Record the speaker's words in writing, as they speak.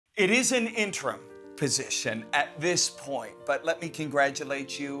It is an interim position at this point, but let me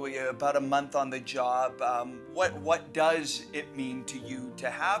congratulate you. You're about a month on the job. What does it mean to you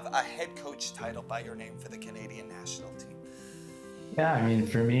to have a head coach title by your name for the Canadian national team? Yeah, I mean,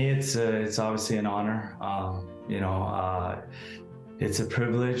 for me, it's obviously an honor. It's a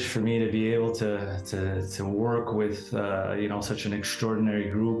privilege for me to be able to work with such an extraordinary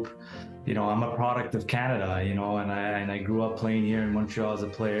group. I'm a product of Canada, and I grew up playing here in Montreal as a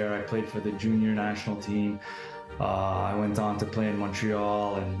player. I played for the junior national team. I went on to play in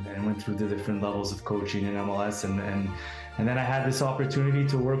Montreal and went through the different levels of coaching in MLS, and then I had this opportunity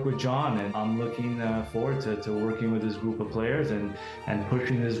to work with John, and I'm looking forward to working with this group of players and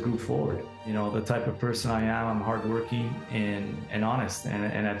pushing this group forward. The type of person I am, I'm hardworking and honest, and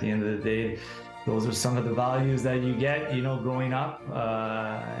at the end of the day, those are some of the values that you get, growing up,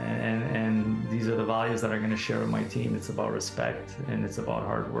 and these are the values that I'm going to share with my team. It's about respect, and it's about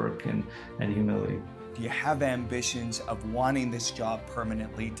hard work and humility. Do you have ambitions of wanting this job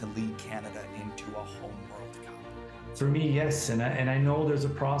permanently to lead Canada into a home World Cup? For me, yes, and I know there's a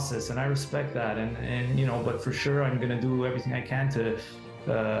process, and I respect that, but for sure I'm going to do everything I can to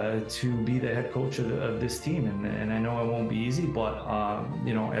be the head coach of this team, and I know it won't be easy, but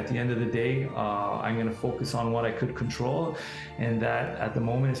at the end of the day, I'm going to focus on what I could control, and that at the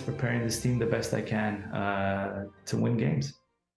moment is preparing this team the best I can to win games.